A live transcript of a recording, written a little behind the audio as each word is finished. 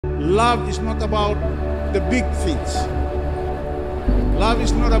Love is not about the big things. Love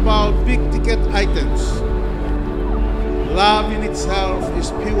is not about big ticket items. Love in itself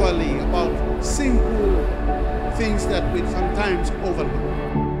is purely about simple things that we sometimes overlook.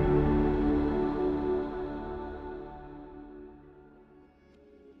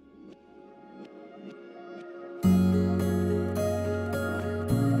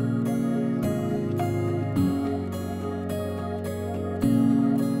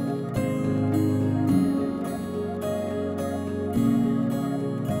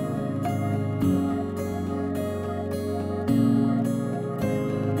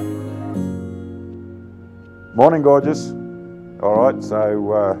 Morning, gorgeous. All right,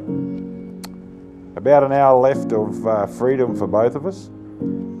 so about an hour left of freedom for both of us.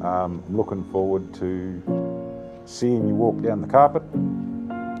 I'm looking forward to seeing you walk down the carpet.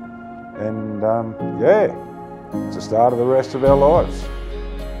 And yeah, it's the start of the rest of our lives.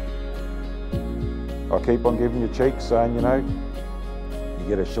 I keep on giving you cheeks saying, you know, you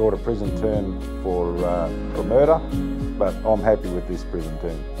get a shorter prison term for murder, but I'm happy with this prison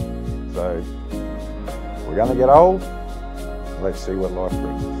term. So we're going to get old. Let's see what life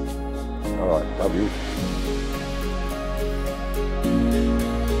brings us. All right, love you.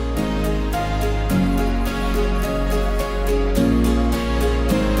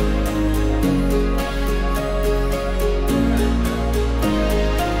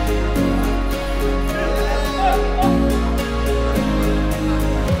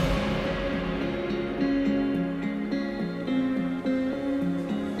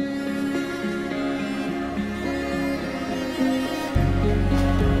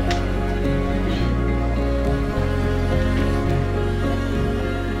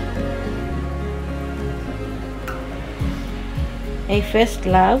 A first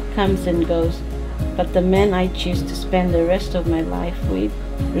love comes and goes, but the man I choose to spend the rest of my life with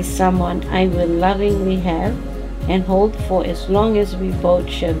is someone I will lovingly have and hold for as long as we both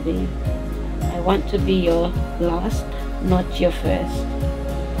shall be. I want to be your last, not your first.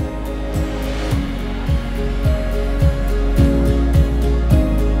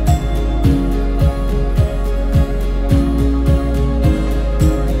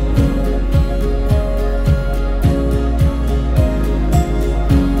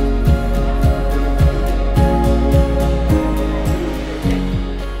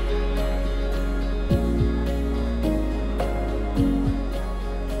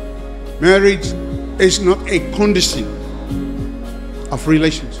 Marriage is not a condition of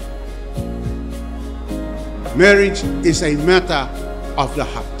relationship. Marriage is a matter of the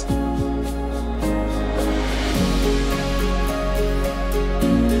heart.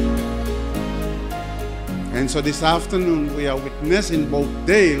 And so this afternoon we are witnessing both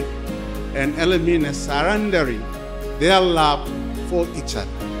Dale and Elemine surrendering their love for each other.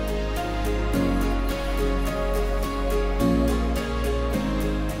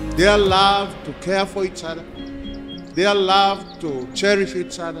 Their love to care for each other, their love to cherish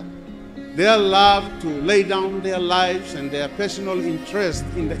each other, their love to lay down their lives and their personal interest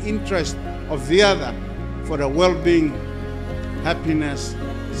in the interest of the other for the well-being, happiness,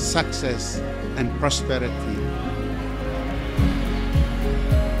 success, and prosperity.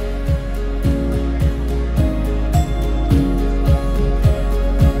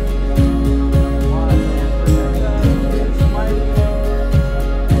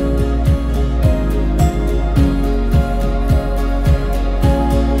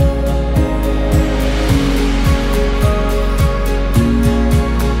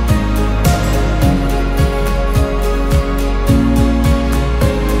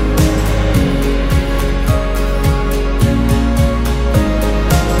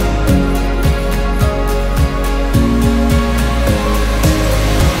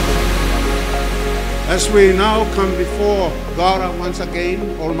 As we now come before God once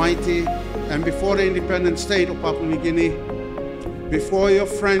again, Almighty, and before the independent state of Papua New Guinea, before your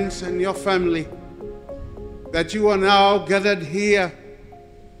friends and your family, that you are now gathered here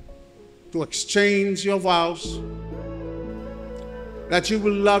to exchange your vows, that you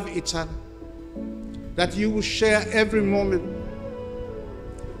will love each other, that you will share every moment,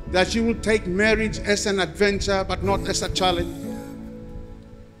 that you will take marriage as an adventure but not as a challenge.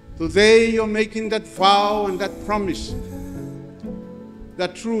 Today you're making that vow and that promise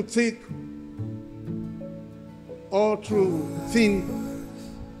that through thick or through thin,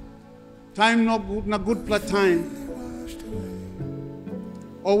 time not good plus time,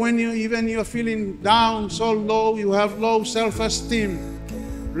 or when you're feeling down so low, you have low self-esteem,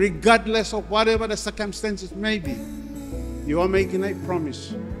 regardless of whatever the circumstances may be, you are making a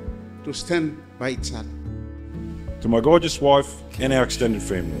promise to stand by each other. To my gorgeous wife and our extended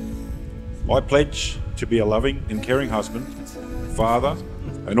family, I pledge to be a loving and caring husband, father,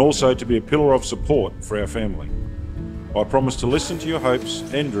 and also to be a pillar of support for our family. I promise to listen to your hopes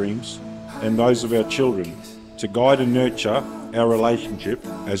and dreams and those of our children, to guide and nurture our relationship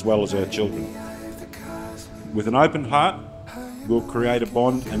as well as our children. With an open heart, we'll create a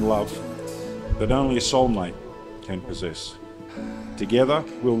bond and love that only a soulmate can possess. Together,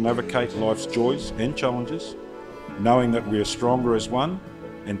 we'll navigate life's joys and challenges, knowing that we are stronger as one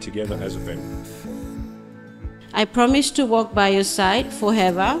and together as a family. I promise to walk by your side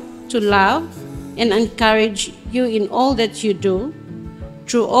forever, to love and encourage you in all that you do.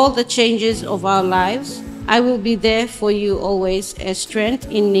 Through all the changes of our lives, I will be there for you always, a strength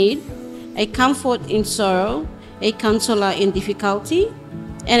in need, a comfort in sorrow, a counselor in difficulty,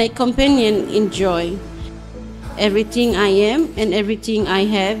 and a companion in joy. Everything I am and everything I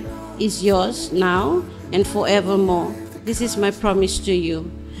have is yours now and forevermore. This is my promise to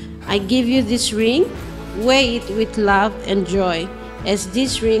you. I give you this ring, wear it with love and joy, as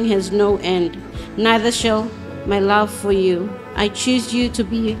this ring has no end, neither shall my love for you. I choose you to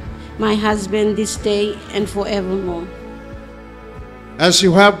be my husband this day and forevermore. As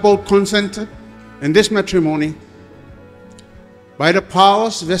you have both consented in this matrimony, by the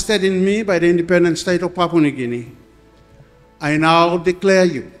powers vested in me by the independent state of Papua New Guinea, I now declare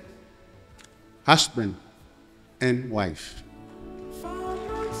you husband and wife.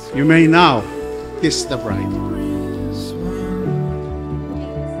 You may now kiss the bride.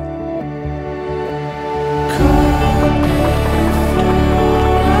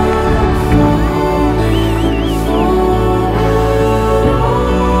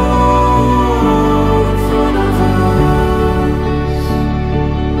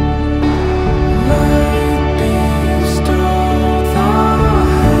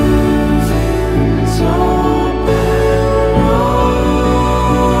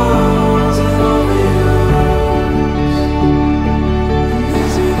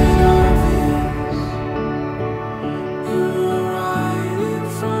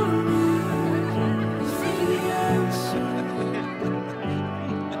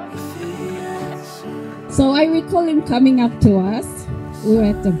 So I recall him coming up to us. We were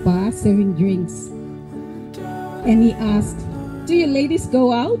at the bar serving drinks. And he asked, "Do you ladies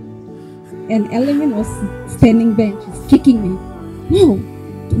go out?" And Elemine was standing there, she's kicking me. "No,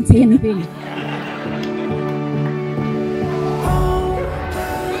 don't say anything."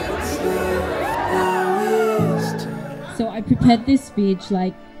 So I prepared this speech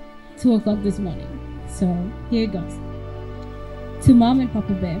like 2 o'clock this morning. So here it goes. To Mom and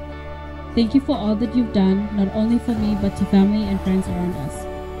Papa Bear, thank you for all that you've done, not only for me, but to family and friends around us.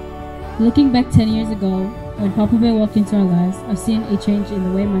 Looking back 10 years ago, when Papa Bear walked into our lives, I've seen a change in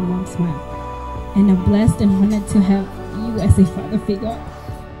the way my mom smiled. And I'm blessed and honored to have you as a father figure.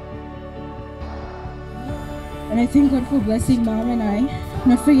 And I thank God for blessing Mom and I,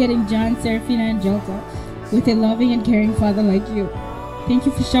 not forgetting John, Serafina, and Jelta, with a loving and caring father like you. Thank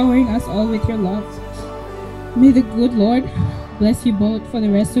you for showering us all with your love. May the good Lord bless you both for the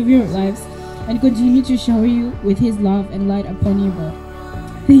rest of your lives and continue to shower you with his love and light upon you both.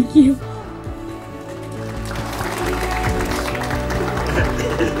 Thank you.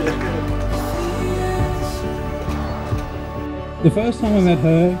 The first time I met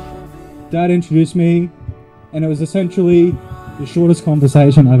her, Dad introduced me, and it was essentially the shortest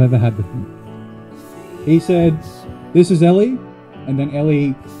conversation I've ever had with him. He said, "This is Ellie," and then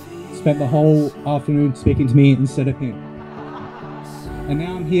Ellie spent the whole afternoon speaking to me instead of him. And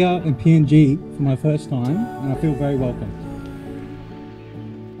now I'm here in PNG for my first time, and I feel very welcome.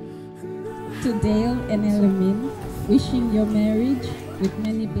 To Dale and Elemine, wishing your marriage with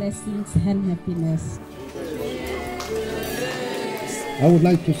many blessings and happiness. I would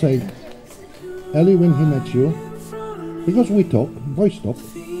like to say, Ellie, when he met you, because we talk, voice talk,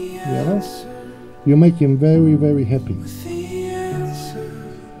 you make him very, very happy.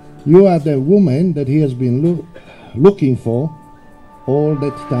 You are the woman that he has been looking for all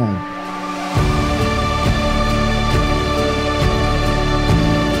that time.